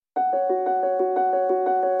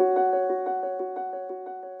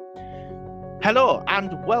Hello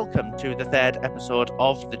and welcome to the third episode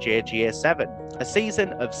of the JGA 7, a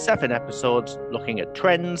season of 7 episodes looking at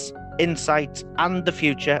trends, insights and the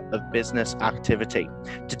future of business activity.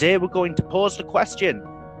 Today we're going to pose the question,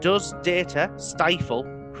 does data stifle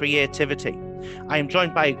creativity? I am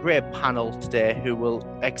joined by a great panel today who will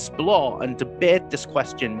explore and debate this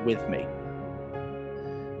question with me.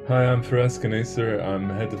 Hi, I'm Firas Kanaser. I'm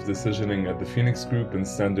head of decisioning at the Phoenix Group in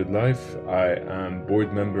Standard Life. I am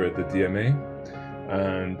board member at the DMA,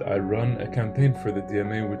 and I run a campaign for the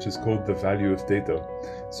DMA which is called The Value of Data.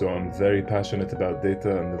 So I'm very passionate about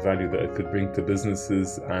data and the value that it could bring to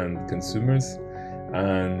businesses and consumers.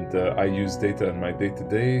 And I use data in my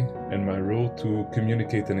day-to-day in my role to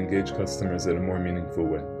communicate and engage customers in a more meaningful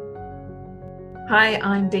way. Hi,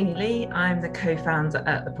 I'm Deanie Lee. I'm the co-founder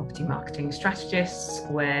at the Property Marketing Strategists,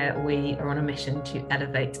 where we are on a mission to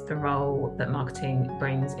elevate the role that marketing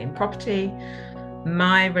brings in property.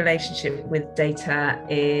 My relationship with data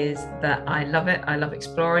is that I love it. I love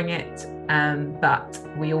exploring it, but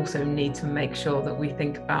we also need to make sure that we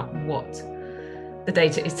think about what the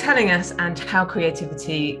data is telling us and how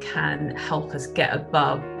creativity can help us get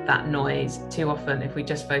above that noise. Too often, if we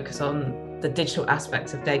just focus on the digital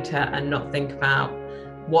aspects of data and not think about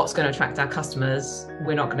what's going to attract our customers,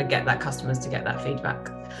 we're not going to get that customers to get that feedback.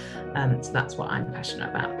 So that's what I'm passionate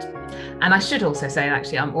about. And I should also say,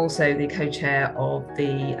 actually, I'm also the co-chair of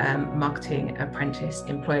the Marketing Apprentice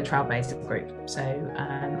Employer Trial-Based Group. So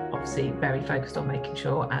obviously very focused on making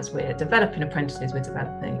sure as we're developing apprentices, we're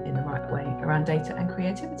developing in the right way around data and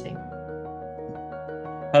creativity.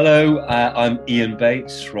 Hello, I'm Ian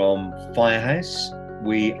Bates from Firehouse.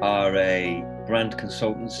 We are a brand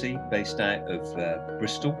consultancy based out of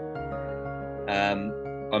Bristol.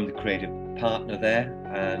 I'm the creative partner there,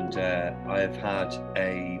 and I have had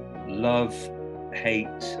a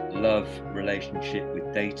love-hate relationship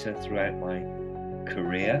with data throughout my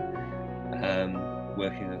career,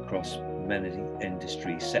 working across many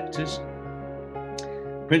industry sectors.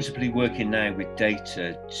 Principally working now with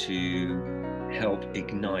data to help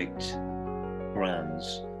ignite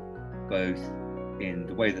brands, both in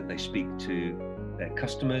the way that they speak to their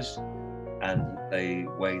customers and the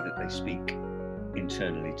way that they speak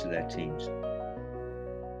internally to their teams.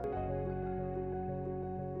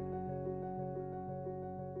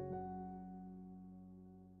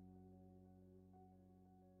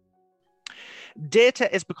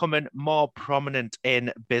 Data is becoming more prominent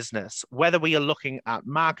in business. Whether we are looking at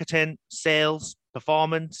marketing, sales,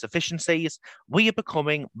 performance, efficiencies, we are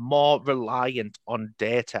becoming more reliant on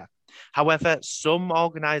data. However, some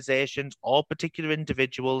organizations or particular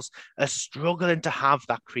individuals are struggling to have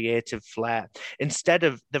that creative flair. Instead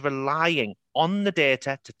of they're relying on the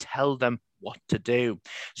data to tell them what to do.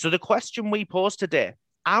 So the question we pose today,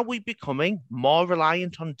 are we becoming more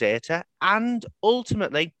reliant on data? And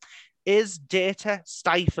ultimately, is data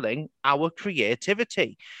stifling our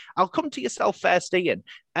creativity? I'll come to yourself first, Ian.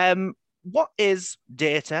 What is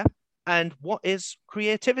data and what is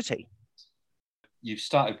creativity? You've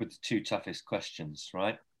started with the two toughest questions,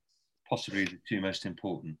 right? Possibly the two most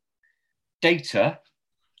important. Data,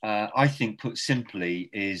 I think put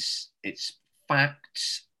simply, is it's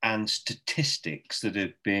facts and statistics that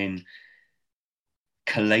have been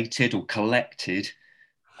collated or collected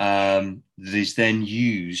that is then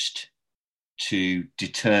used to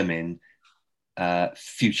determine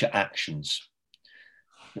future actions.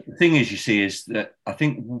 The thing is, you see, is that I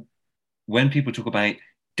think when people talk about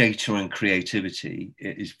data and creativity,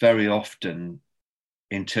 it is very often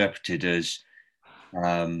interpreted as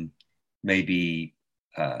maybe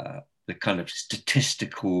the kind of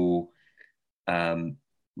statistical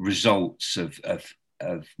results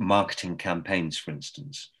of marketing campaigns, for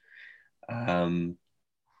instance. And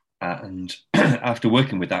after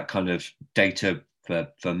working with that kind of data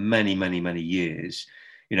for many, many, many years,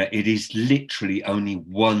 you know, it is literally only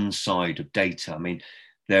one side of data. I mean,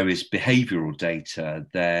 there is behavioral data,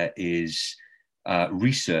 there is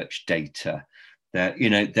research data,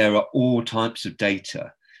 there are all types of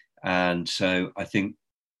data. And so I think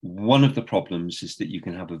one of the problems is that you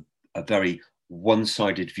can have a very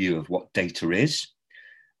one-sided view of what data is,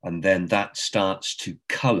 and then that starts to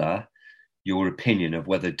colour your opinion of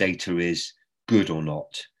whether data is good or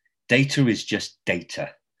not. Data is just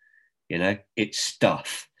data, it's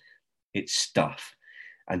stuff.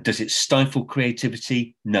 And does it stifle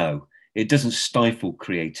creativity? No, it doesn't stifle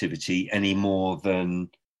creativity any more than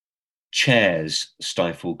chairs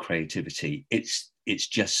stifle creativity. It's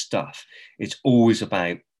just stuff. It's always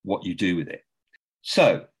about what you do with it.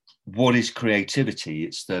 So what is creativity?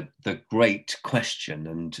 It's the great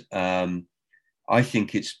question. And I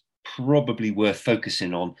think it's probably worth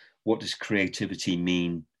focusing on what does creativity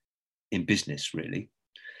mean in business, really.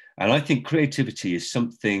 And I think creativity is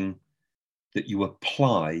something that you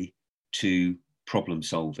apply to problem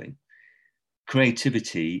solving.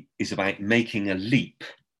 Creativity is about making a leap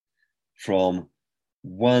from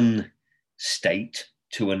one state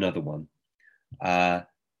to another one,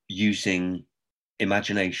 using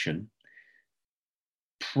imagination,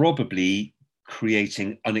 probably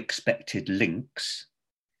creating unexpected links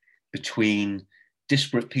between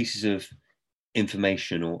disparate pieces of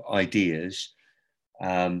information or ideas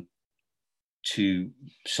to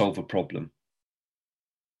solve a problem.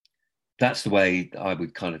 That's the way I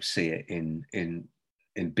would kind of see it in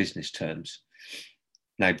business terms.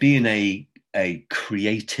 Now, being a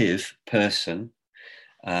creative person,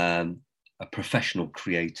 a professional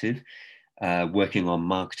creative, working on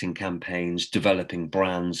marketing campaigns, developing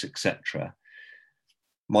brands, etc.,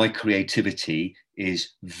 my creativity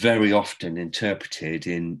is very often interpreted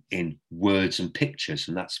in words and pictures,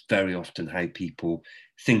 and that's very often how people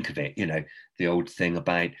think of it. You know, the old thing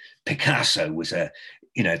about Picasso was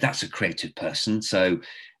that's a creative person. So,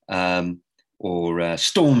 or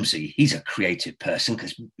Stormzy, he's a creative person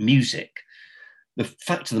because music. The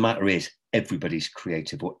fact of the matter is, everybody's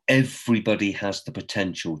creative, or everybody has the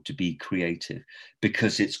potential to be creative,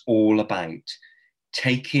 because it's all about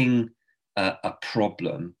taking a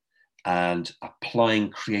problem and applying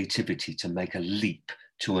creativity to make a leap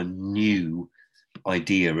to a new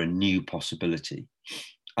idea, a new possibility.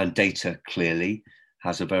 And data clearly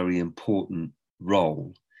has a very important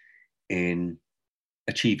role in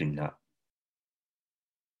achieving that.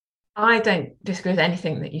 I don't disagree with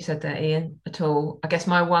anything that you said there, Ian, at all. I guess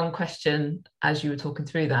my one question as you were talking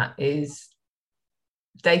through that is,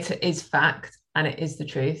 data is fact and it is the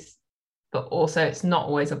truth, but also it's not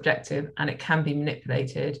always objective and it can be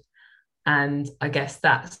manipulated. And I guess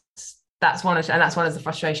that's one of the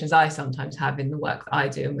frustrations I sometimes have in the work that I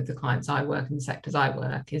do and with the clients I work in the sectors I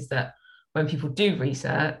work, is that when people do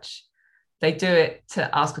research, they do it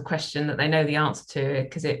to ask a question that they know the answer to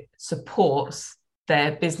because it supports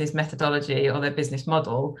their business methodology or their business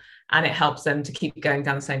model, and it helps them to keep going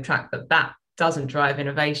down the same track. But that doesn't drive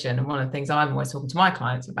innovation. And one of the things I'm always talking to my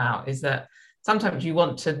clients about is that sometimes you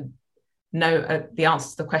want to know the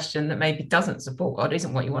answer to the question that maybe doesn't support God,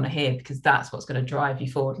 isn't what you want to hear, because that's what's going to drive you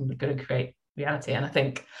forward and going to create reality. And I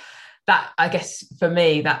think that, I guess for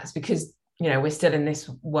me, that's because, you know, we're still in this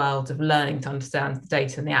world of learning to understand the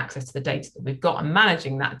data and the access to the data that we've got and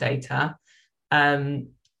managing that data.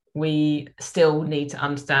 We still need to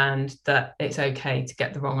understand that it's okay to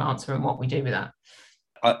get the wrong answer and what we do with that.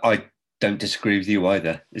 I don't disagree with you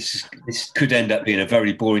either. This could end up being a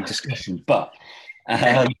very boring discussion, but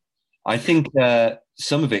I think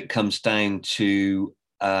some of it comes down to,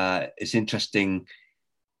 it's interesting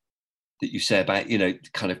that you say about, you know,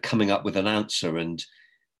 kind of coming up with an answer. And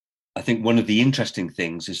I think one of the interesting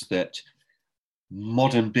things is that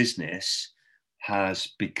modern business has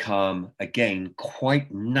become, again,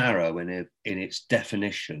 quite narrow in its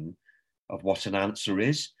definition of what an answer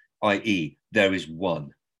is, i.e. there is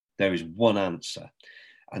one answer.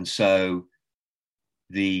 And so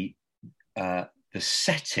the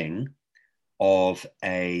setting of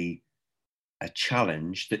a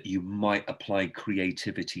challenge that you might apply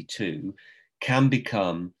creativity to can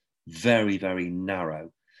become very, very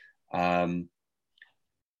narrow.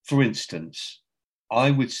 For instance, I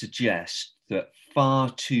would suggest that far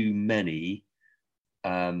too many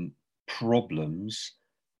problems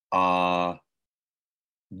are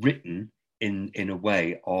written in a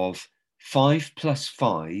way of 5 +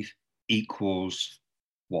 5 equals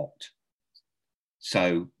what?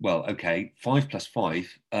 So, well, okay, 5 +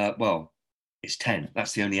 5, well, it's 10.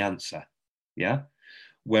 That's the only answer. Yeah.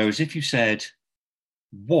 Whereas if you said,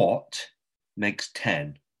 what makes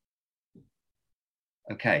 10?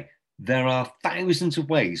 Okay, there are thousands of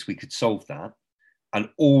ways we could solve that, and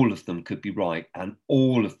all of them could be right, and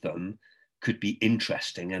all of them could be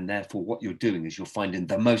interesting. And therefore, what you're doing is you're finding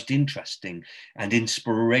the most interesting and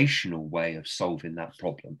inspirational way of solving that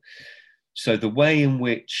problem. So the way in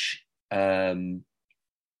which, you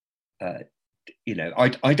know,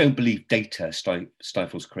 I don't believe data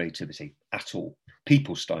stifles creativity at all.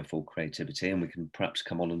 People stifle creativity, and we can perhaps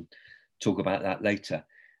come on and talk about that later.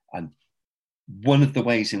 And one of the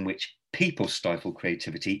ways in which people stifle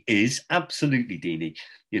creativity is absolutely, Deanie,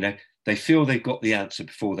 you know, they feel they've got the answer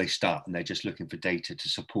before they start, and they're just looking for data to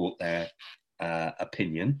support their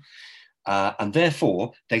opinion. And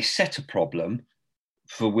therefore, they set a problem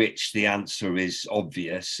for which the answer is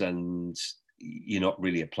obvious, and, you're not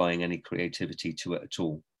really applying any creativity to it at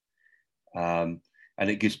all. And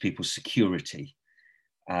it gives people security,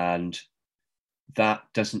 and that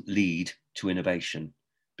doesn't lead to innovation,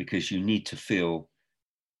 because you need to feel,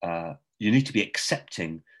 you need to be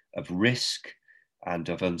accepting of risk and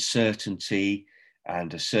of uncertainty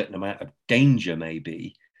and a certain amount of danger,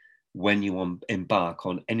 maybe, when you embark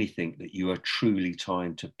on anything that you are truly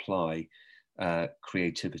trying to apply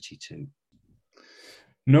creativity to.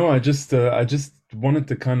 No, I just wanted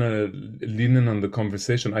to kind of lean in on the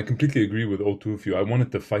conversation. I completely agree with all two of you. I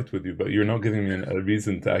wanted to fight with you, but you're not giving me a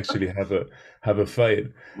reason to actually have a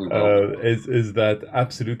fight. Is that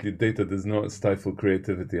absolutely data does not stifle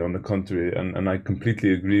creativity? On the contrary, and I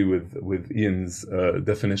completely agree with Ian's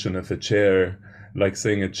definition of a chair, like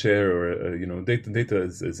saying a chair or data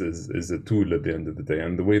is a tool at the end of the day,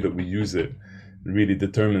 and the way that we use it really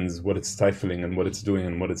determines what it's stifling and what it's doing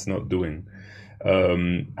and what it's not doing.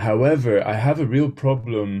 However, I have a real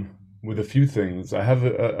problem with a few things. I have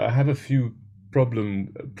a few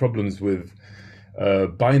problems with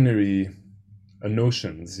binary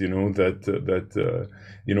notions. That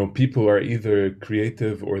people are either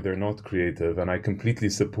creative or they're not creative, and I completely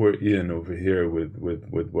support Ian over here with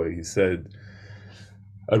what he said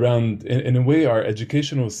around. In a way, our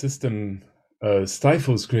educational system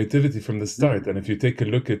stifles creativity from the start. And if you take a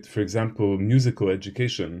look at, for example, musical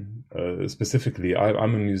education, specifically,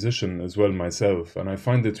 I'm a musician as well myself, and I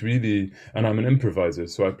find it really, and I'm an improviser,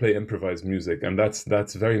 so I play improvised music, and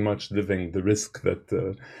that's very much living the risk that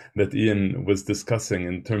Ian was discussing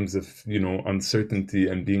in terms of uncertainty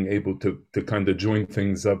and being able to kind of join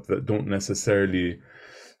things up that don't necessarily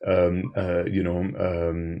there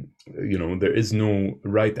is no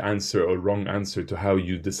right answer or wrong answer to how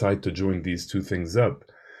you decide to join these two things up.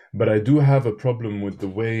 But I do have a problem with the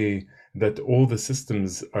way that all the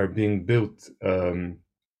systems are being built to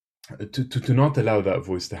not allow that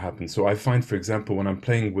voice to happen. So I find, for example, when I'm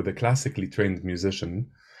playing with a classically trained musician,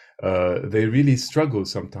 they really struggle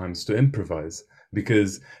sometimes to improvise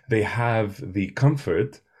because they have the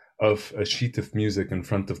comfort of a sheet of music in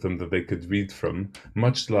front of them that they could read from,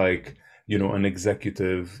 much like an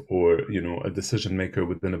executive or a decision maker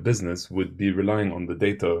within a business would be relying on the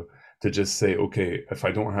data to just say, okay, if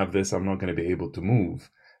I don't have this, I'm not going to be able to move.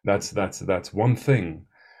 That's one thing.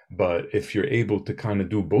 But if you're able to kind of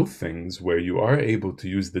do both things, where you are able to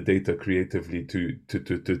use the data creatively to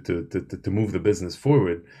move the business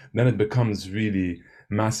forward, then it becomes really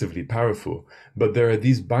massively powerful. But there are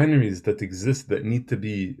these binaries that exist that need to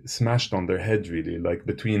be smashed on their head, really, like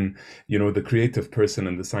between the creative person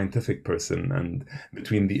and the scientific person, and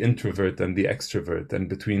between the introvert and the extrovert, and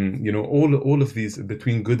between all of these,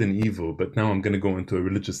 between good and evil. But now I'm going to go into a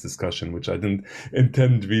religious discussion, which I didn't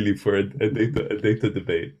intend really for a data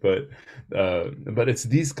debate, but it's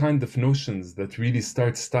these kind of notions that really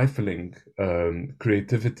start stifling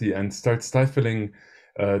creativity and start stifling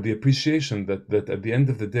the appreciation that at the end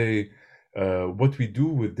of the day, what we do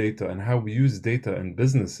with data and how we use data in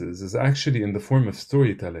businesses is actually in the form of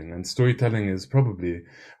storytelling. And storytelling is probably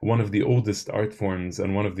one of the oldest art forms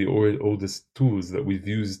and one of the oldest tools that we've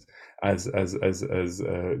used as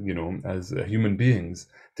human beings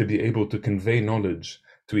to be able to convey knowledge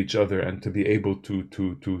to each other and to be able to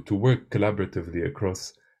work collaboratively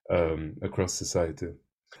across society.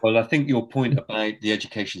 Well, I think your point about the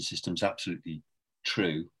education system is absolutely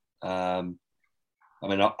true. I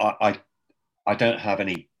mean, I don't have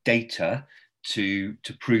any data to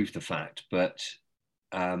prove the fact, but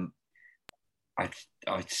I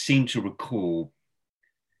seem to recall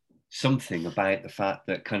something about the fact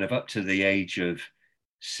that kind of up to the age of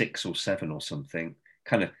 6 or 7 or something,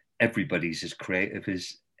 kind of everybody's as creative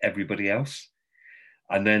as everybody else.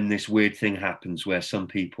 And then this weird thing happens where some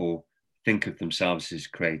people think of themselves as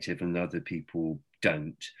creative and other people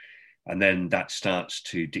don't. And then that starts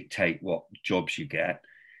to dictate what jobs you get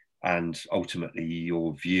and ultimately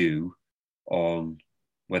your view on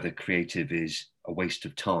whether creative is a waste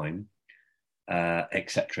of time, et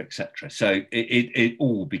cetera, et cetera. So it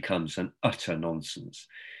all becomes an utter nonsense.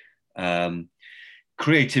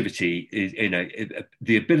 Creativity is,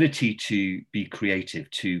 the ability to be creative,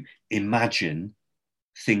 to imagine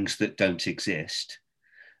things that don't exist,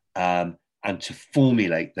 and to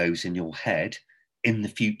formulate those in your head in the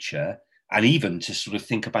future, and even to sort of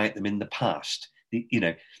think about them in the past,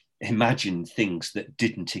 imagine things that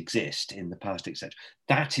didn't exist in the past, etc.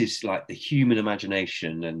 That is like the human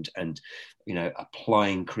imagination and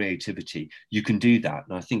applying creativity. You can do that.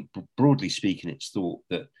 And I think broadly speaking, it's thought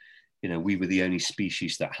that, we were the only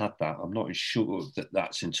species that had that. I'm not sure that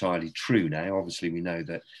that's entirely true now. Obviously, we know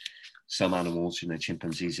that some animals,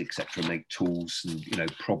 chimpanzees, etc., make tools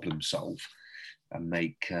and, problem solve. and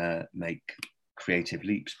make creative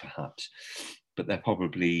leaps, perhaps, but they're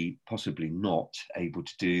possibly not able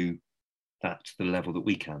to do that to the level that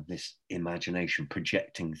we can. This imagination,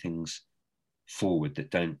 projecting things forward that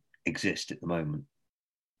don't exist at the moment,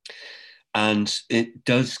 and it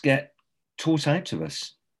does get taught out of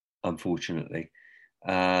us, unfortunately.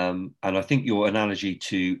 And I think your analogy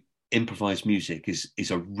to improvised music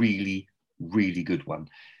is a really, really good one,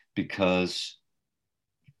 because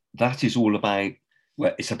that is all about,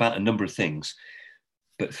 well, it's about a number of things.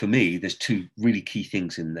 But for me, there's two really key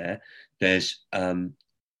things in there. There's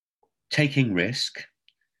taking risk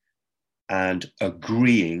and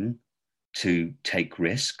agreeing to take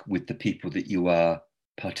risk with the people that you are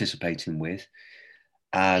participating with,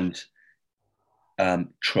 and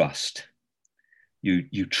trust.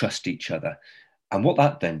 You trust each other. And what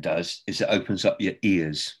that then does is it opens up your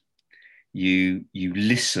ears. You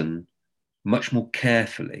listen much more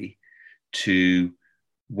carefully to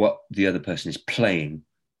what the other person is playing,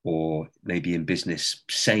 or maybe in business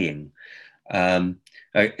saying.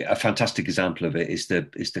 A fantastic example of it is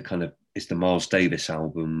the Miles Davis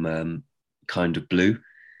album, Kind of Blue,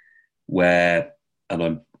 where, and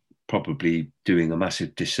I'm probably doing a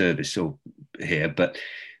massive disservice here, but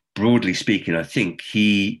broadly speaking, I think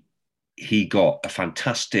he got a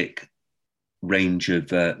fantastic range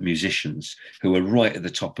of musicians who are right at the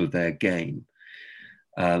top of their game,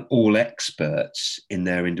 all experts in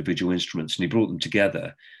their individual instruments, and he brought them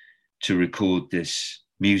together to record this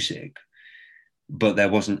music. But there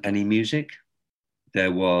wasn't any music.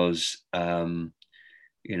 There was,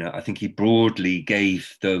 I think he broadly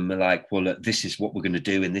gave them like, well, look, this is what we're going to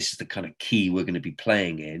do, and this is the kind of key we're going to be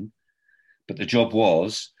playing in. But the job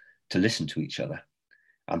was to listen to each other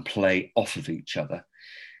and play off of each other.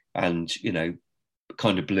 And,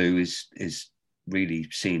 Kind of Blue is really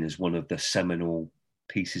seen as one of the seminal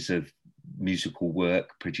pieces of musical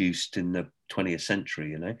work produced in the 20th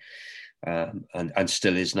century, and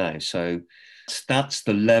still is now. So that's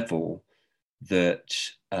the level that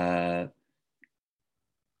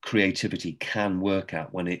creativity can work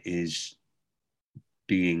at when it is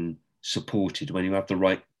being supported, when you have the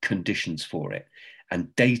right conditions for it.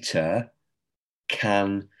 And data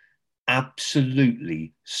can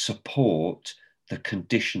absolutely support the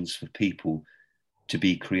conditions for people to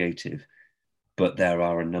be creative. But there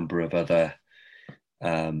are a number of other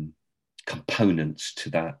components to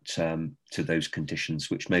that, to those conditions,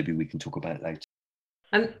 which maybe we can talk about later.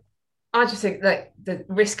 And I just think that the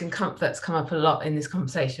risk and comfort's come up a lot in this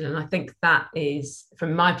conversation. And I think that is,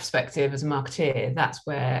 from my perspective as a marketeer, that's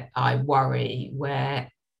where I worry,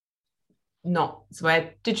 where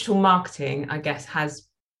digital marketing, I guess, has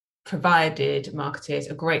provided marketeers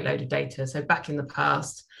a great load of data. So back in the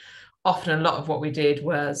past, often a lot of what we did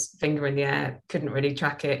was finger in the air, couldn't really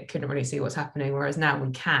track it, couldn't really see what's happening, whereas now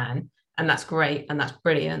we can, and that's great, and that's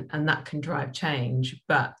brilliant, and that can drive change.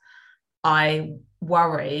 But I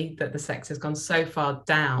worry that the sector's gone so far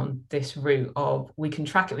down this route of, we can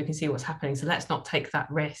track it, we can see what's happening, so let's not take that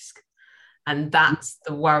risk. And that's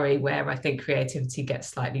the worry where I think creativity gets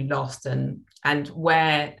slightly lost, and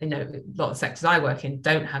where, a lot of sectors I work in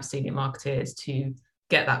don't have senior marketers to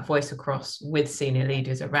get that voice across with senior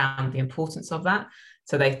leaders around the importance of that.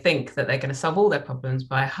 So they think that they're going to solve all their problems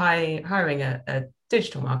by hiring a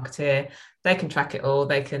digital marketer. They can track it all.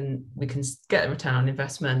 we can get a return on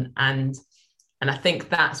investment. And I think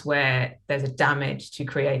that's where there's a damage to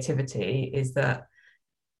creativity, is that,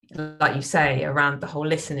 like you say, around the whole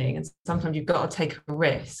listening, and sometimes you've got to take a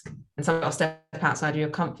risk, and sometimes you've got to step outside of your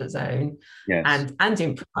comfort zone. Yes. and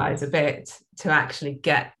improvise a bit to actually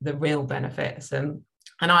get the real benefits. And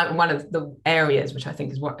one of the areas which I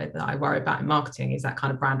think is what that I worry about in marketing is that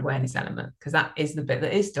kind of brand awareness element, because that is the bit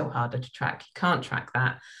that is still harder to track. You can't track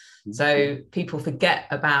that. Mm-hmm. So people forget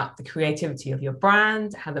about the creativity of your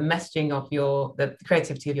brand, how the messaging of the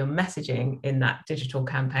creativity of your messaging in that digital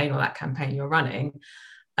campaign or that campaign you're running,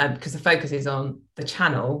 because the focus is on the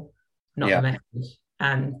channel, not the message.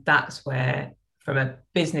 And that's where, from a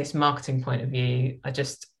business marketing point of view,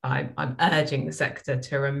 I'm urging the sector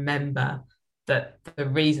to remember that the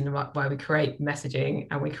reason why we create messaging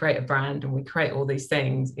and we create a brand and we create all these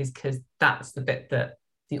things is because that's the bit that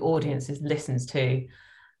the audience listens to.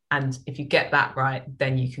 And if you get that right,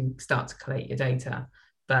 then you can start to collate your data.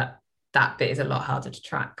 But that bit is a lot harder to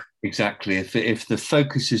track. Exactly. If the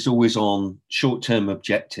focus is always on short-term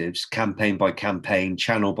objectives, campaign by campaign,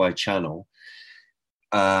 channel by channel,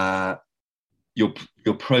 your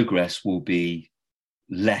progress will be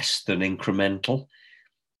less than incremental,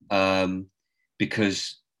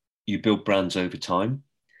 because you build brands over time.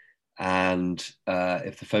 And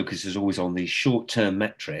if the focus is always on these short-term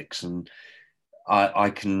metrics, and I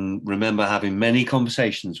can remember having many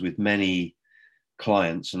conversations with many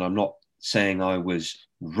clients, and I'm not saying I was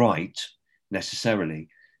right necessarily,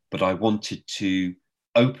 but I wanted to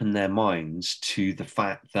open their minds to the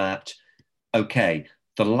fact that, okay,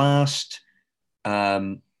 the last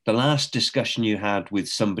discussion you had with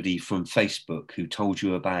somebody from Facebook who told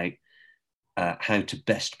you about how to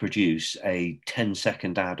best produce a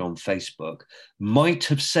 10-second ad on Facebook might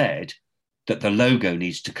have said that the logo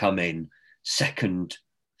needs to come in second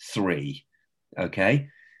 3. Okay.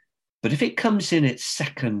 But if it comes in at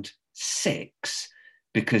second 6,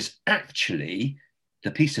 because actually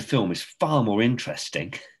the piece of film is far more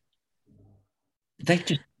interesting, they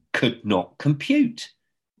just could not compute.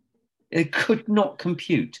 It could not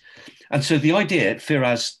compute. And so the idea,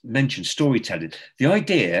 Firaz mentioned storytelling, the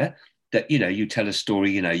idea that, you tell a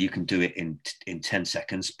story, you can do it in 10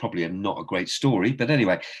 seconds, probably not a great story, but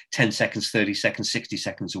anyway, 10 seconds, 30 seconds, 60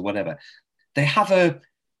 seconds or whatever. They have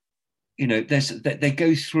they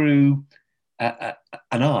go through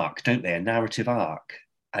an arc, don't they? A narrative arc.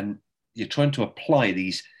 And you're trying to apply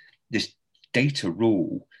this data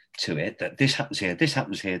rule to it, that this happens here, this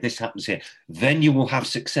happens here, this happens here, then you will have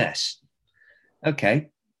success. Okay,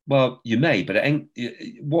 well, you may, but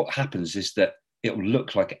what happens is that it will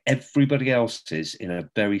look like everybody else's in a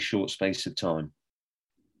very short space of time.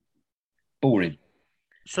 Boring.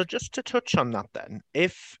 So just to touch on that then,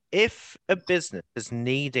 if a business is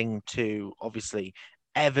needing to obviously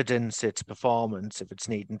evidence its performance, if it's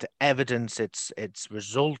needing to evidence its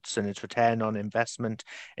results and its return on investment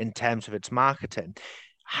in terms of its marketing,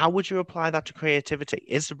 how would you apply that to creativity?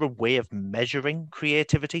 Is there a way of measuring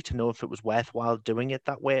creativity to know if it was worthwhile doing it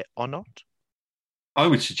that way or not? I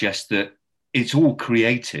would suggest that it's all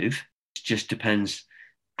creative. It just depends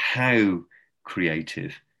how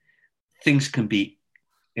creative. Things can be,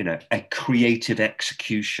 a creative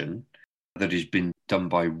execution that has been done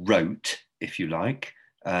by rote, if you like,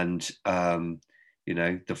 and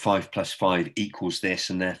the 5 + 5 = this,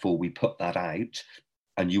 and therefore we put that out,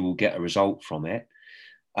 and you will get a result from it.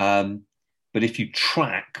 But if you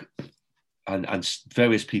track, and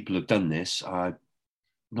various people have done this, I'm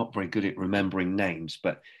not very good at remembering names,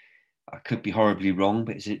 but I could be horribly wrong,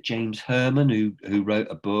 but is it James Herman who wrote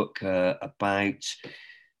a book about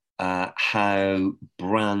how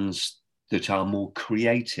brands that are more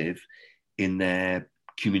creative in their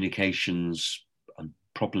communications and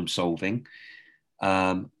problem solving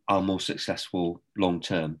are more successful long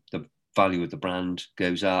term? The value of the brand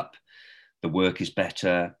goes up, the work is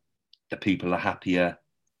better, the people are happier,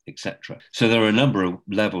 etc. So there are a number of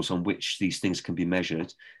levels on which these things can be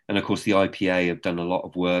measured. And of course, the IPA have done a lot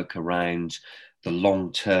of work around the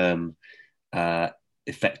long-term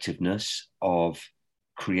effectiveness of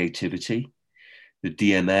creativity. The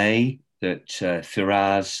DMA that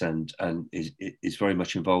Firaz and is very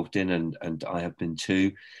much involved in, and I have been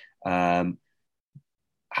too, have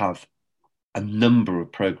a number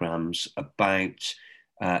of programs about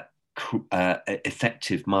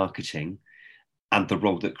effective marketing and the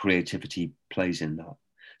role that creativity plays in that.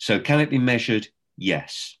 So can it be measured?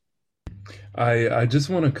 Yes. I just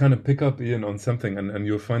want to kind of pick up, Ian, on something, and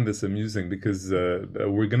you'll find this amusing because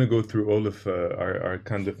we're going to go through all of our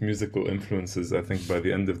kind of musical influences, I think, by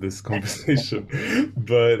the end of this conversation.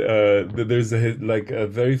 But there's a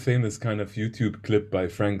very famous kind of YouTube clip by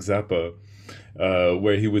Frank Zappa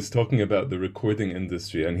where he was talking about the recording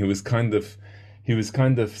industry, and he was kind of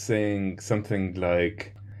saying something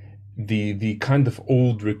like, the kind of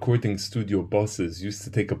old recording studio bosses used to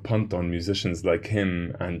take a punt on musicians like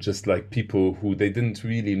him, and just like people who they didn't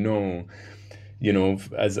really know,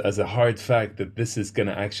 as a hard fact that this is going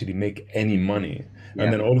to actually make any money. Yeah.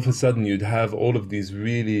 And then all of a sudden you'd have all of these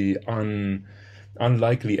really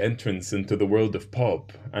unlikely entrants into the world of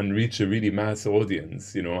pop and reach a really mass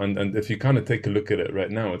audience, and if you kind of take a look at it right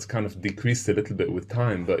now, it's kind of decreased a little bit with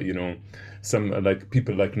time, but some like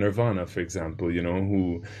people like Nirvana, for example,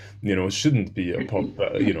 who shouldn't be a pop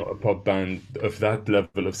a pop band of that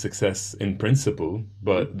level of success in principle,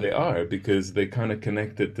 but they are, because they kind of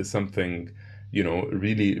connected to something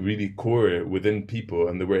really, really core within people,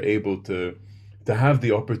 and they were able to have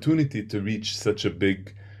the opportunity to reach such a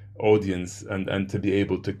big audience and to be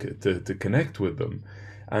able to connect with them.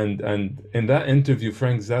 And in that interview,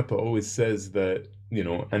 Frank Zappa always says that,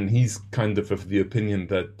 and he's kind of the opinion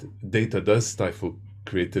that data does stifle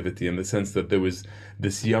creativity, in the sense that there was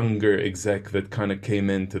this younger exec that kind of came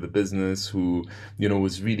into the business who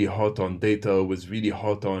was really hot on data, was really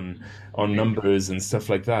hot on numbers and stuff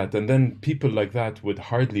like that, and then people like that would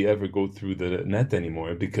hardly ever go through the net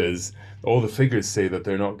anymore, because all the figures say that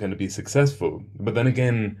they're not going to be successful. But then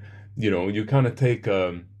again, you kind of take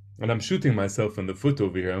a and I'm shooting myself in the foot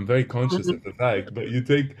over here. I'm very conscious of the fact, but you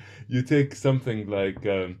take something like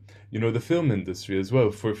the film industry as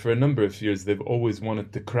well. For a number of years, they've always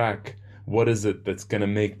wanted to crack what is it that's going to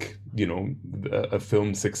make a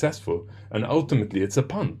film successful, and ultimately it's a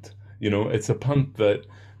punt. It's a punt that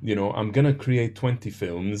I'm going to create 20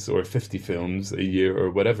 films or 50 films a year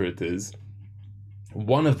or whatever it is.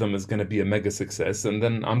 One of them is going to be a mega success, and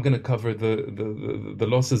then I'm going to cover the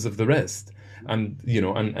losses of the rest. And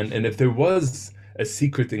and if there was a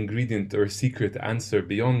secret ingredient or a secret answer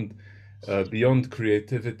beyond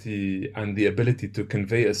creativity and the ability to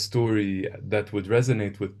convey a story that would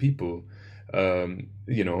resonate with people, then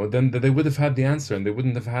they would have had the answer, and they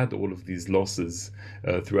wouldn't have had all of these losses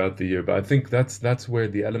throughout the year. But I think that's where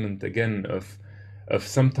the element again of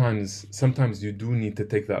sometimes you do need to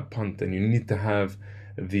take that punt, and you need to have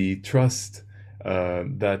the trust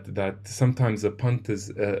that sometimes a punt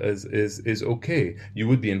is okay. You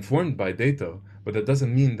would be informed by data, but that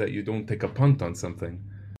doesn't mean that you don't take a punt on something.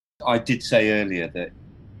 I did say earlier that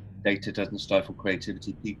data doesn't stifle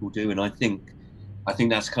creativity, people do, and I think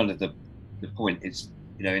that's kind of the point. It's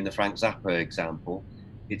in the Frank Zappa example,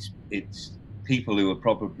 it's people who are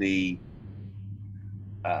probably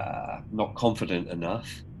not confident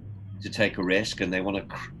enough to take a risk, and they want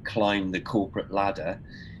to climb the corporate ladder.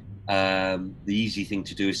 The easy thing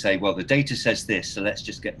to do is say, well, the data says this, so let's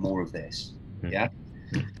just get more of this. Yeah,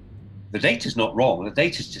 the data's not wrong. The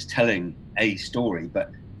data's just telling a story,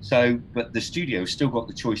 but the studio's still got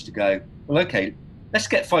the choice to go, well, okay, let's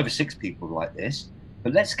get 5 or 6 people like this,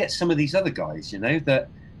 but let's get some of these other guys, that,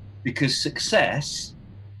 because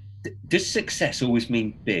does success always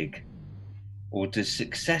mean big? Or does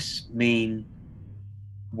success mean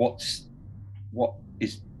what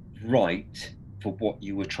is right for what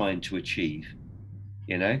you were trying to achieve?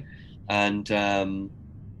 And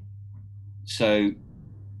so,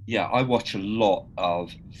 yeah, I watch a lot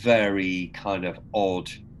of very kind of odd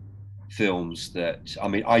films that,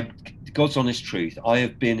 God's honest truth, I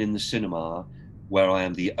have been in the cinema where I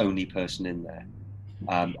am the only person in there.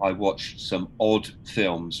 I watch some odd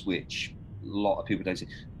films which a lot of people don't see,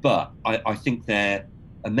 but I think they're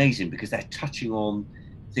amazing because they're touching on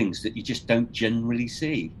things that you just don't generally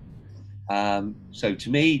see. So to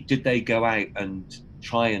me, did they go out and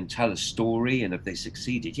try and tell a story, and have they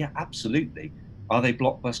succeeded? Yeah, absolutely. Are they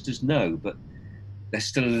blockbusters? No, but they're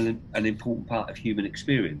still an important part of human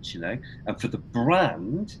experience, And for the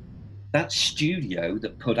brand, that studio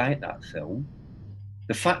that put out that film,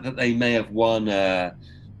 the fact that they may have won a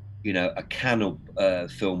Cannes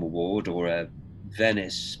Film Award or a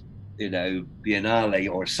Venice, Biennale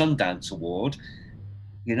or a Sundance Award,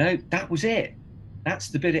 that was it. That's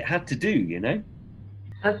the bit it had to do,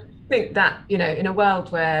 I think that, in a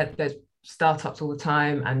world where there's startups all the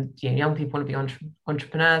time and young people want to be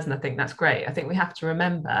entrepreneurs, and I think that's great. I think we have to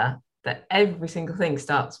remember that every single thing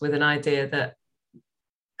starts with an idea that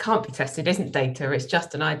can't be tested, isn't data, it's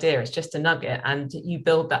just an idea, it's just a nugget, and you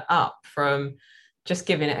build that up from just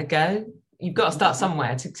giving it a go. You've got to start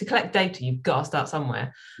somewhere. To collect data, you've got to start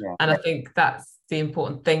somewhere. Yeah. And I think that's the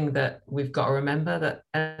important thing that we've got to remember, that,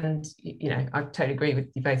 and I totally agree with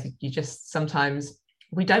you both. You just, sometimes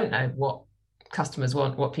we don't know what customers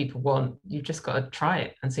want, what people want. You've just got to try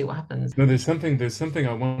it and see what happens. No, there's something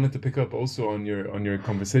I wanted to pick up also on your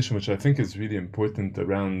conversation, which I think is really important,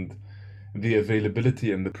 around the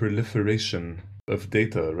availability and the proliferation of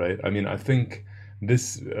data, right? I think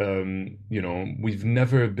this, we've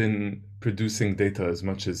never been producing data as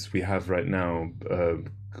much as we have right now.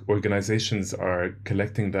 Organizations are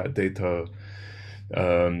collecting that data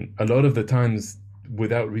a lot of the times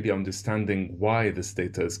without really understanding why this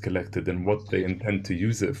data is collected and what they intend to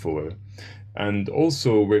use it for. And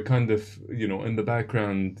also, we're kind of, in the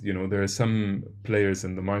background, there are some players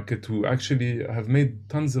in the market who actually have made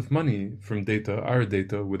tons of money from our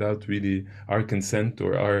data, without really our consent,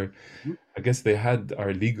 or I guess they had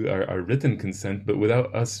our written consent, but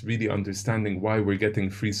without us really understanding why we're getting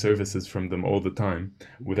free services from them all the time,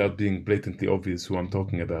 without being blatantly obvious who I'm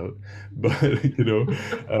talking about. But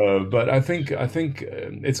but I think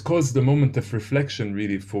it's caused a moment of reflection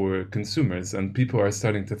really for consumers, and people are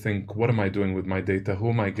starting to think, what am I doing with my data? Who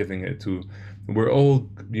am I giving it to? We're all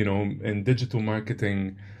in digital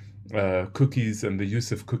marketing. Cookies and the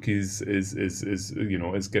use of cookies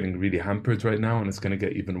is getting really hampered right now, and it's going to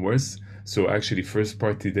get even worse. So actually, first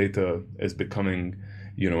party data is becoming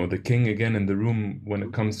the king again in the room when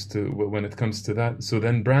it comes to that. So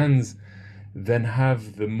then brands then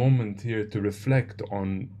have the moment here to reflect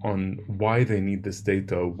on why they need this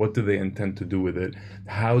data, what do they intend to do with it,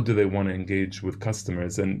 how do they want to engage with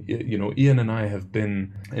customers. And Ian and I have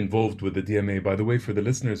been involved with the DMA. By the way, for the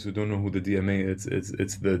listeners who don't know who the DMA is,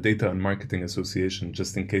 it's the Data and Marketing Association,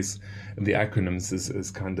 just in case the acronyms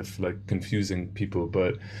is kind of like confusing people.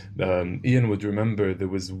 But Ian would remember there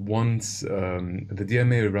was once the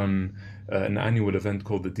DMA run an annual event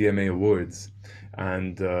called the DMA Awards,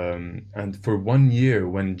 and for 1 year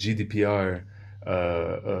when GDPR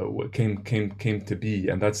came to be,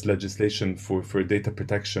 and that's legislation for data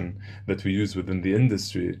protection that we use within the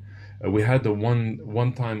industry. We had a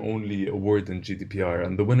one time only award in GDPR,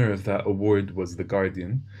 and the winner of that award was The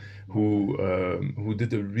Guardian, who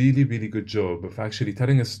did a really, really good job of actually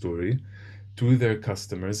telling a story to their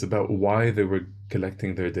customers about why they were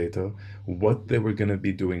collecting their data, what they were going to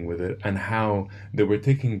be doing with it, and how they were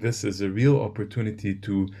taking this as a real opportunity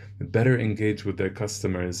to better engage with their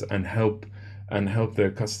customers and help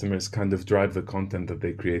their customers kind of drive the content that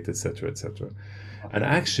they create, etc., etc. And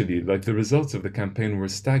actually, like, the results of the campaign were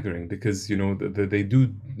staggering, because they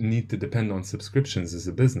do need to depend on subscriptions as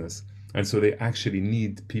a business, and so they actually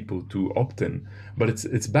need people to opt in. But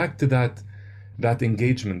it's back to that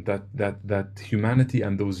engagement, that humanity,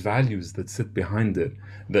 and those values that sit behind it,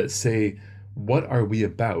 that say, what are we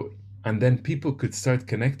about? And then people could start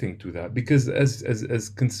connecting to that, because as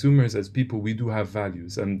consumers, as people, we do have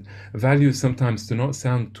values, and values sometimes, to not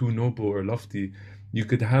sound too noble or lofty, you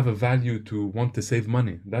could have a value to want to save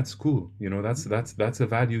money. That's cool. That's a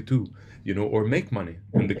value too, or make money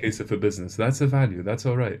in the case of a business. That's a value. That's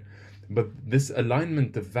all right. But this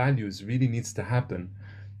alignment of values really needs to happen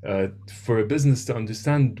for a business to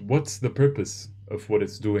understand what's the purpose of what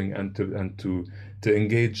it's doing, and to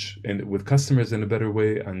engage with customers in a better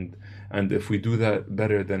way. And if we do that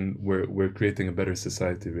better, then we're creating a better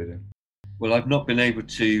society, really. Well, I've not been able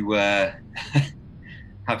to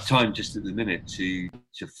have time just at the minute to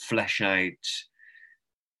flesh out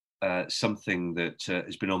something that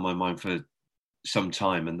has been on my mind for some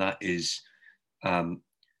time, and that is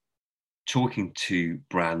talking to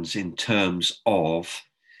brands in terms of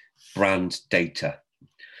brand data.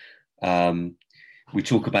 We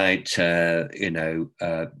talk about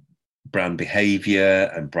brand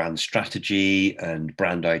behavior and brand strategy and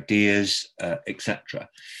brand ideas, etc.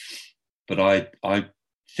 But I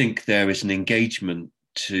think there is an engagement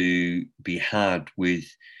to be had with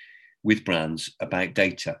brands about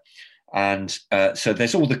data. And so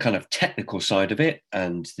there's all the kind of technical side of it,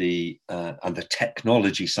 and the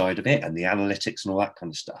technology side of it, and the analytics and all that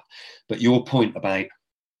kind of stuff. But your point about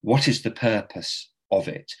what is the purpose of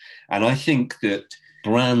it? And I think that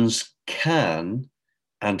brands can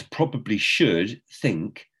and probably should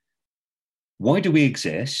think, why do we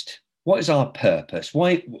exist? What is our purpose?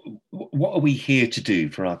 What are we here to do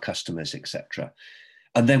for our customers, etc.?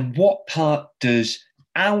 And then what part does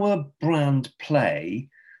our brand play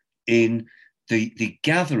in the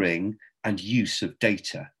gathering and use of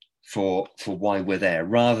data for why we're there,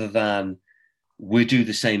 rather than we do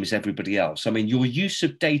the same as everybody else? I mean, your use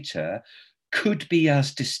of data could be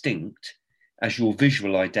as distinct as your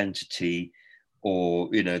visual identity, or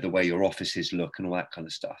the way your offices look and all that kind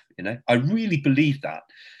of stuff. I really believe that.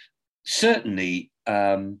 Certainly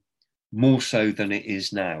more so than it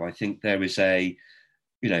is now. I think there is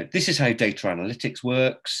this is how data analytics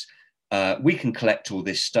works. We can collect all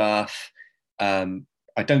this stuff.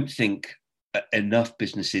 I don't think enough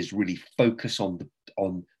businesses really focus on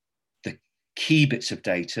the key bits of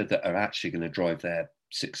data that are actually going to drive their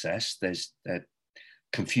success. They're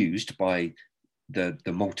confused by the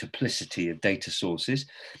multiplicity of data sources.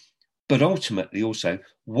 But ultimately also,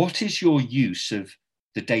 what is your use of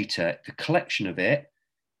the data, the collection of it,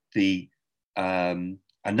 the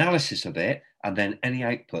analysis of it, and then any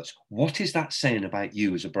outputs? What is that saying about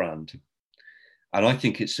you as a brand? And I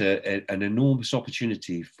think it's an enormous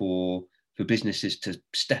opportunity for businesses to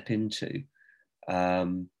step into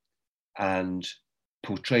and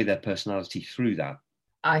portray their personality through that.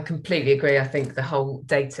 I completely agree. I think the whole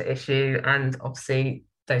data issue, and obviously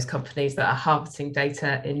those companies that are harvesting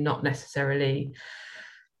data in not necessarily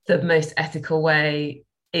the most ethical way,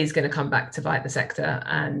 is going to come back to bite the sector.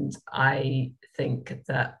 And I think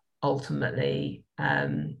that ultimately,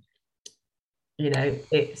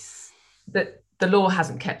 it's that the law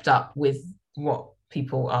hasn't kept up with what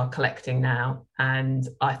people are collecting now. And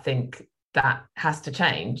I think that has to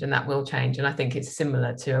change, and that will change. And I think it's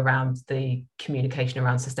similar to around the communication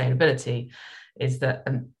around sustainability, is that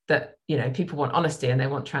people want honesty and they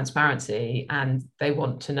want transparency, and they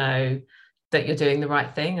want to know that you're doing the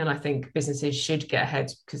right thing. And I think businesses should get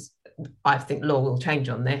ahead, because I think law will change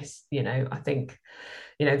on this. I think,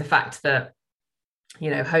 the fact that,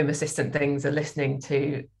 Home Assistant things are listening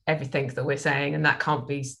to everything that we're saying, and that can't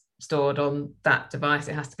be stored on that device.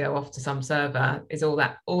 It has to go off to some server. Is all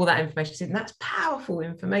that information, and that's powerful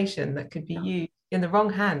information that could be used in the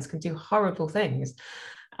wrong hands, can do horrible things.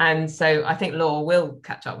 And so I think law will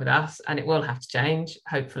catch up with us, and it will have to change,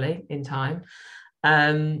 hopefully, in time.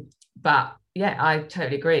 But yeah, I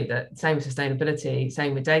totally agree that same with sustainability,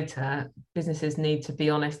 same with data, businesses need to be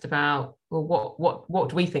honest about, well, what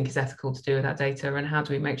do we think is ethical to do with that data, and how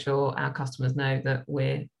do we make sure our customers know that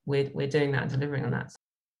we're doing that and delivering on that.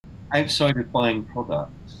 Outside of buying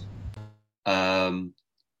products,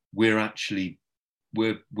 we're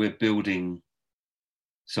building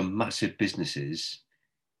some massive businesses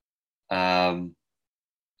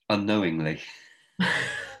unknowingly.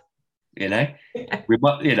 It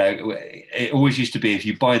always used to be, if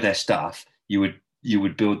you buy their stuff, you would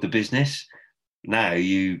build the business. Now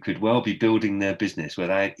you could well be building their business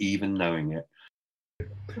without even knowing it.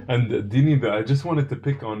 And Dini, I just wanted to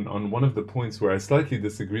pick on one of the points where I slightly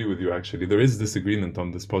disagree with you. Actually, there is disagreement on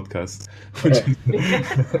this podcast, which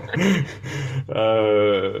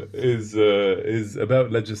is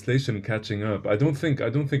about legislation catching up. I don't think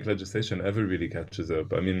legislation ever really catches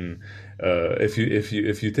up. I mean,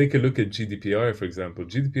 if you take a look at GDPR, for example,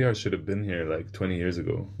 GDPR should have been here like 20 years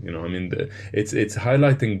ago. I mean, it's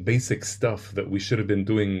highlighting basic stuff that we should have been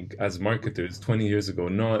doing as marketers 20 years ago,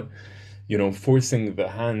 not forcing the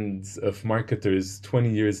hands of marketers 20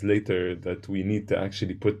 years later that we need to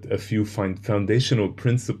actually put a few foundational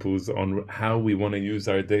principles on how we want to use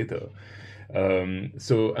our data.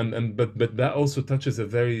 But that also touches a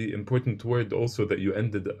very important word also that you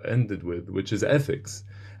ended with, which is ethics.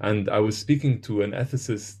 And I was speaking to an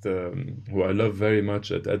ethicist who I love very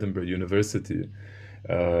much at Edinburgh University.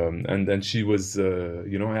 And then she was,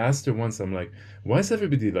 I asked her once, I'm like, why is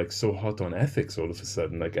everybody like so hot on ethics all of a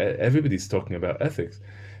sudden? Like everybody's talking about ethics.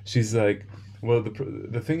 She's like, well,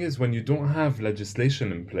 the thing is, when you don't have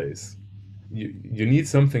legislation in place, you need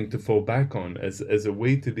something to fall back on as a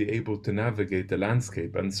way to be able to navigate the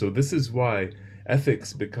landscape. And so this is why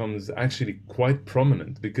ethics becomes actually quite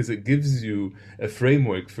prominent, because it gives you a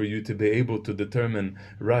framework for you to be able to determine,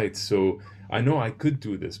 right, so I know I could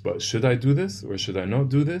do this, but should I do this or should I not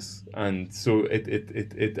do this? And so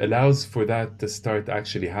it allows for that to start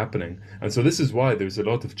actually happening. And so this is why there's a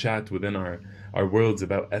lot of chat within our worlds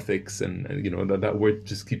about ethics, and that word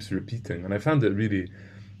just keeps repeating. And I found it really,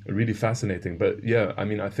 really fascinating. But yeah, I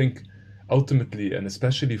mean, I think ultimately, and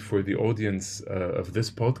especially for the audience of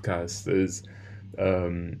this podcast, is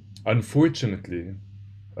unfortunately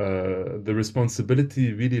the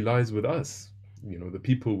responsibility really lies with us. The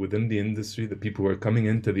people within the industry, the people who are coming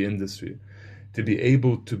into the industry, to be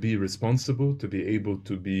able to be responsible, to be able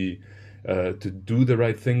to be to do the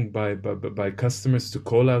right thing by customers, to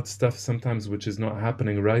call out stuff sometimes which is not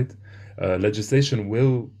happening right. Legislation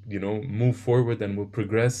will move forward and will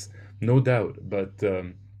progress, no doubt, but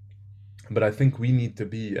I think we need to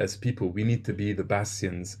be, as people, we need to be the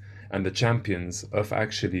bastions and the champions of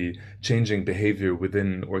actually changing behavior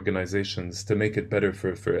within organizations to make it better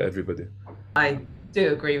for everybody. I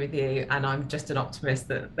do agree with you, and I'm just an optimist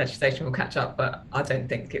that legislation will catch up, but I don't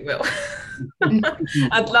think it will.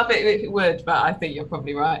 I'd love it if it would, but I think you're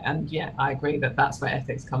probably right. And yeah, I agree that that's where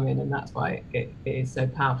ethics come in, and that's why it is so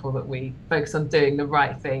powerful that we focus on doing the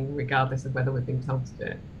right thing, regardless of whether we're being told to do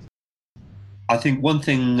it. I think one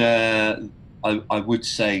thing I would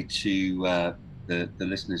say to the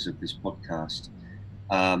listeners of this podcast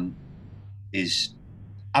is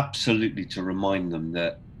absolutely to remind them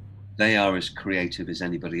that they are as creative as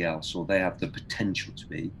anybody else, or they have the potential to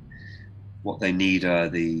be. What they need are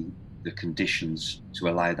the conditions to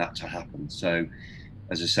allow that to happen. So,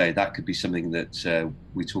 as I say, that could be something that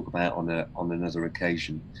we talk about on another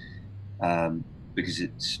occasion, because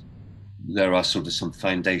there are sort of some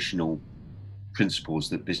foundational principles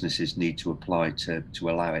that businesses need to apply to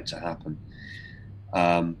allow it to happen.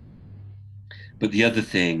 But the other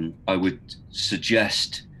thing I would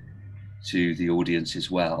suggest to the audience as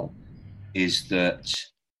well is that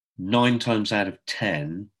 9 times out of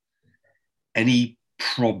 10, any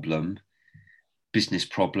problem, business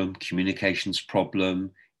problem, communications problem,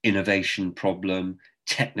 innovation problem,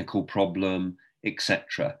 technical problem,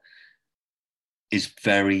 etc., is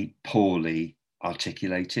very poorly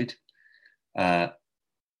articulated.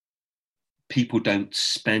 People don't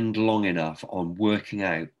spend long enough on working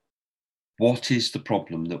out what is the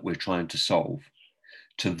problem that we're trying to solve,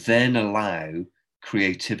 to then allow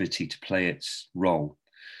creativity to play its role.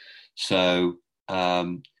 So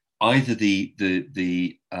either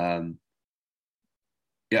the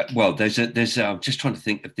Yeah, well, I'm just trying to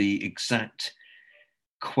think of the exact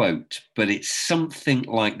quote, but it's something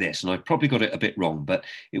like this, and I've probably got it a bit wrong, but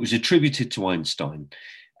it was attributed to Einstein,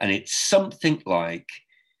 and it's something like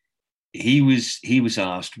he was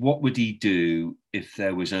asked what would he do if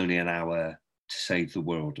there was only an hour to save the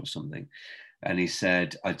world or something, and he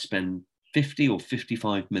said I'd spend 50 or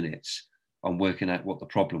 55 minutes on working out what the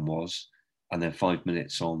problem was, and then 5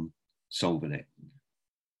 minutes on solving it.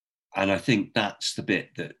 And I think that's the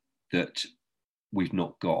bit that we've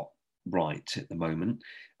not got right at the moment,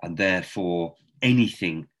 and therefore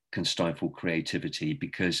anything can stifle creativity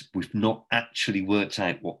because we've not actually worked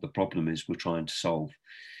out what the problem is we're trying to solve.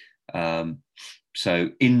 So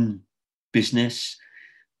in business,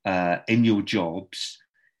 in your jobs,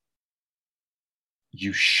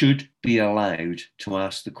 you should be allowed to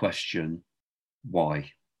ask the question,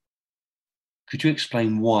 why? Could you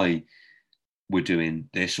explain why we're doing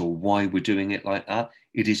this or why we're doing it like that?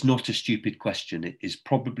 It is not a stupid question. It is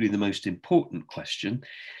probably the most important question,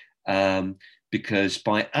 because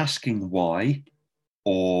by asking why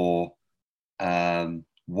or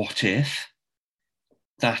what if,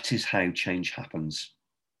 that is how change happens.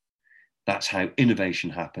 That's how innovation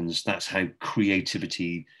happens. That's how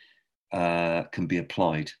creativity can be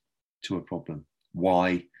applied to a problem.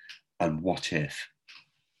 Why and what if?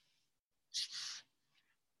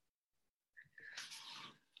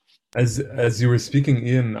 As you were speaking,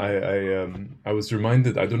 Ian, I was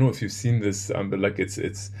reminded. I don't know if you've seen this, but like it's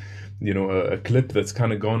a clip that's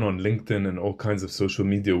kind of gone on LinkedIn and all kinds of social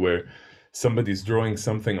media where somebody's drawing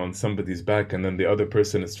something on somebody's back, and then the other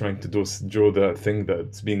person is trying to draw the thing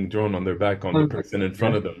that's being drawn on their back on the person in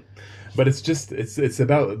front of them. But it's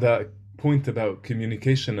about that point about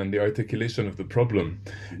communication and the articulation of the problem,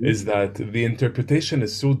 is that the interpretation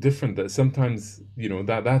is so different that sometimes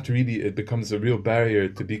that really it becomes a real barrier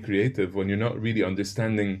to be creative when you're not really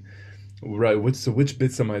understanding, right, which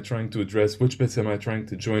bits am I trying to address, which bits am I trying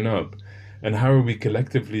to join up, and how are we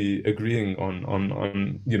collectively agreeing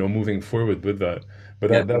on moving forward with that.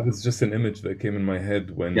 But Yeah, that was just an image that came in my head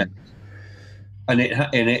yeah. when And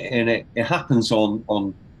it happens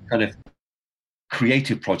on kind of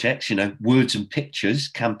creative projects, words and pictures,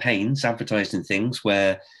 campaigns, advertising things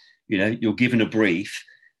where, you're given a brief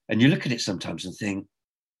and you look at it sometimes and think,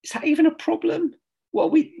 is that even a problem? What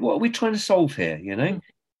are we trying to solve here?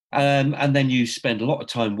 And then you spend a lot of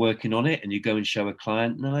time working on it and you go and show a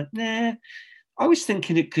client and they're like, nah, I was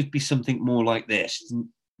thinking it could be something more like this. And,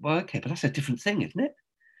 well, okay, but that's a different thing, isn't it?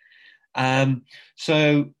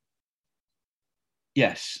 So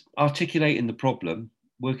yes, articulating the problem,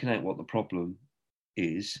 working out what the problem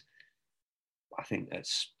is, I think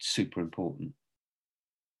that's super important.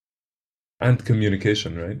 and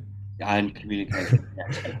communication, right? And communication,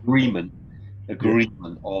 yes, agreement Yeah,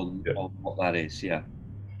 on yeah. what that is. Yeah,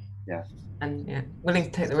 And willing to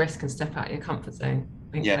take the risk and step out of your comfort zone.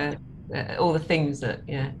 I think yeah, all the things that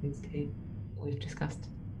is key we've discussed.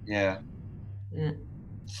 yeah.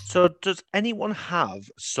 So, does anyone have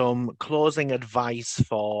some closing advice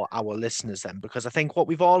for our listeners then? Because I think what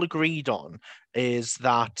we've all agreed on is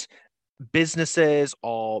that businesses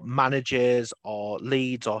or managers or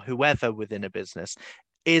leads or whoever within a business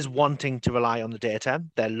is wanting to rely on the data.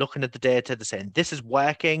 They're looking at the data, they're saying this is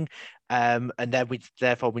working, and then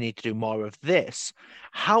therefore we need to do more of this.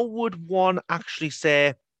 How would one actually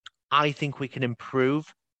say, I think we can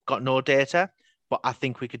improve, got no data, but I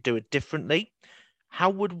think we could do it differently? How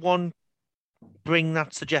would one bring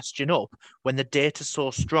that suggestion up when the data's so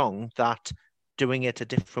strong that doing it a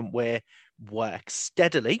different way works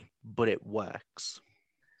steadily, but it works?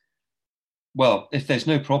 Well, if there's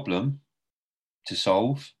no problem to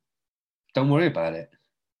solve, don't worry about it.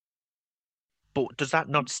 But does that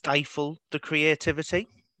not stifle the creativity?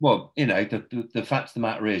 Well, the fact of the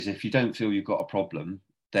matter is, if you don't feel you've got a problem,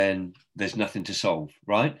 then there's nothing to solve,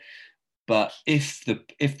 right? But if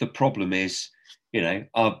the problem is,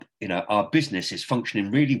 our business is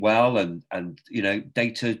functioning really well, and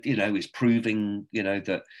data, is proving,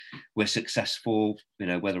 that we're successful,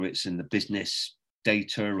 whether it's in the business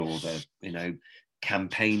data or the,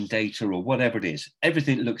 campaign data or whatever it is,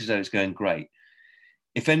 everything looks as though it's going great.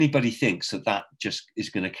 If anybody thinks that just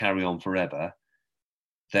is going to carry on forever,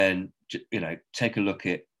 then, take a look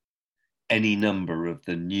at any number of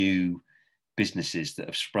the new businesses that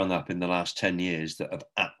have sprung up in the last 10 years that have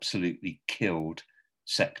absolutely killed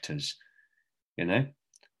sectors. Interesting,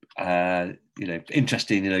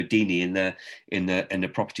 Dini, in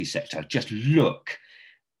the property sector. Just look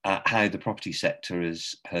at how the property sector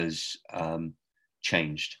has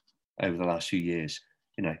changed over the last few years.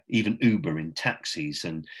 even Uber in taxis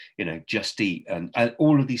and, Just Eat and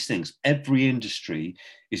all of these things. Every industry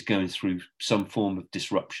is going through some form of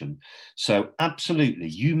disruption. So absolutely,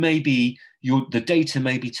 the data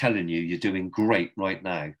may be telling you you're doing great right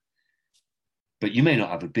now, but you may not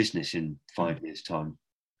have a business in 5 years' time.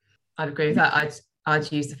 I'd agree with that.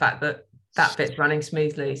 I'd use the fact that bit's running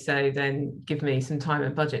smoothly. So then give me some time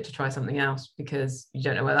and budget to try something else, because you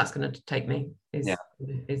don't know where that's going to take me, is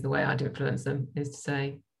the way I'd influence them, is to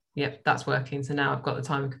say, yep, that's working. So now I've got the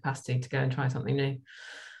time and capacity to go and try something new.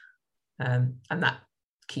 And that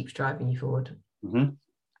keeps driving you forward. Mm-hmm.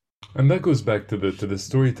 And that goes back to the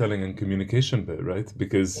storytelling and communication bit, right?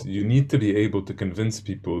 Because you need to be able to convince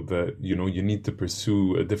people that, you need to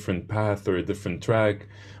pursue a different path or a different track,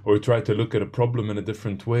 or try to look at a problem in a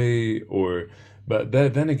different way, but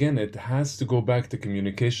then again, it has to go back to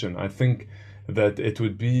communication. I think that it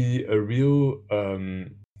would be a real,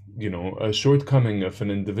 a shortcoming of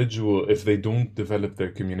an individual if they don't develop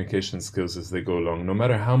their communication skills as they go along. No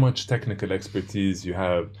matter how much technical expertise you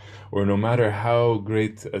have, or no matter how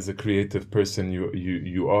great as a creative person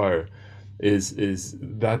you are, is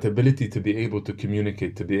that ability to be able to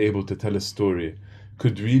communicate, to be able to tell a story,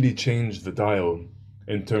 could really change the dial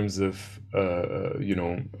in terms of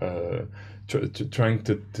trying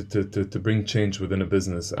to bring change within a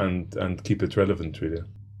business and keep it relevant, really.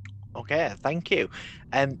 Okay, thank you.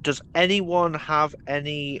 Does anyone have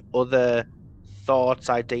any other thoughts,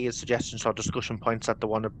 ideas, suggestions, or discussion points that they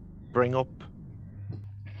want to bring up?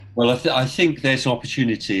 Well, I think there's an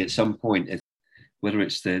opportunity at some point, whether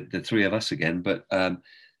it's the three of us again, but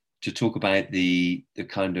to talk about the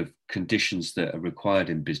kind of conditions that are required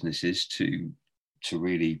in businesses to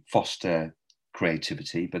really foster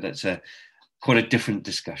creativity. But that's quite a different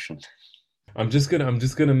discussion. I'm just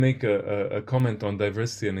gonna make a comment on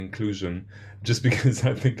diversity and inclusion, just because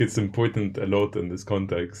I think it's important a lot in this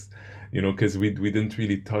context, because we didn't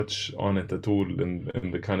really touch on it at all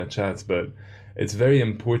in the kind of chats, but it's very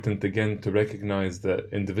important again to recognize that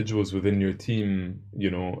individuals within your team,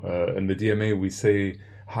 in the DMA we say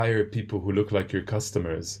hire people who look like your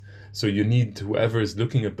customers. So you need whoever is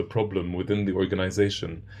looking at the problem within the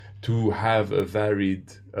organization to have a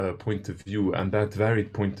varied point of view, and that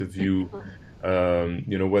varied point of view,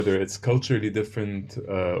 whether it's culturally different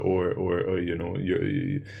or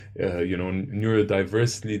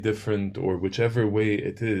neurodiversely different, or whichever way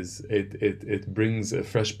it is, it brings a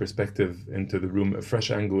fresh perspective into the room, a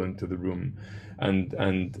fresh angle into the room, and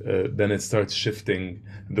then it starts shifting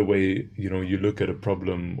the way you look at a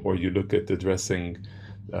problem, or you look at addressing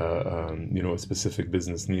a specific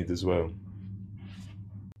business need as well.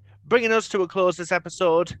 Bringing us to a close this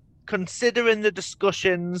episode, considering the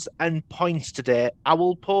discussions and points today, I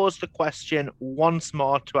will pose the question once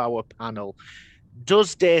more to our panel.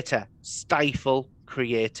 Does data stifle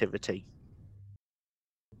creativity?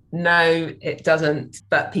 No, it doesn't,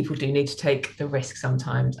 but people do need to take the risk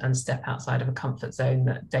sometimes and step outside of a comfort zone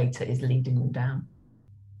that data is leading them down.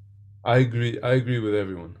 I agree with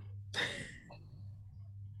everyone.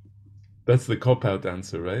 That's the cop-out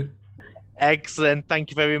answer, right? Excellent. Thank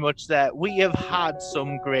you very much there. We have had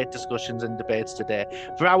some great discussions and debates today.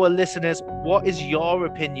 For our listeners, what is your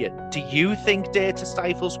opinion? Do you think data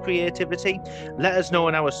stifles creativity? Let us know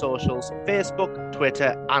on our socials, Facebook,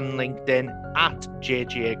 Twitter, and LinkedIn at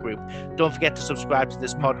JGA Group. Don't forget to subscribe to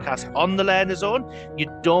this podcast on the Learner Zone. You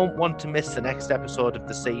don't want to miss the next episode of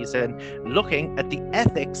the season, looking at the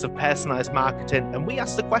ethics of personalized marketing. And we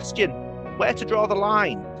ask the question, where to draw the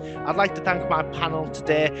line? I'd like to thank my panel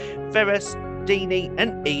today, Ferris, Deanie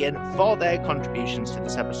and Ian, for their contributions to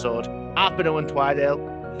this episode. I've been Owen Twydale.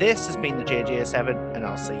 This has been the JGA7, and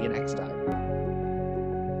I'll see you next time.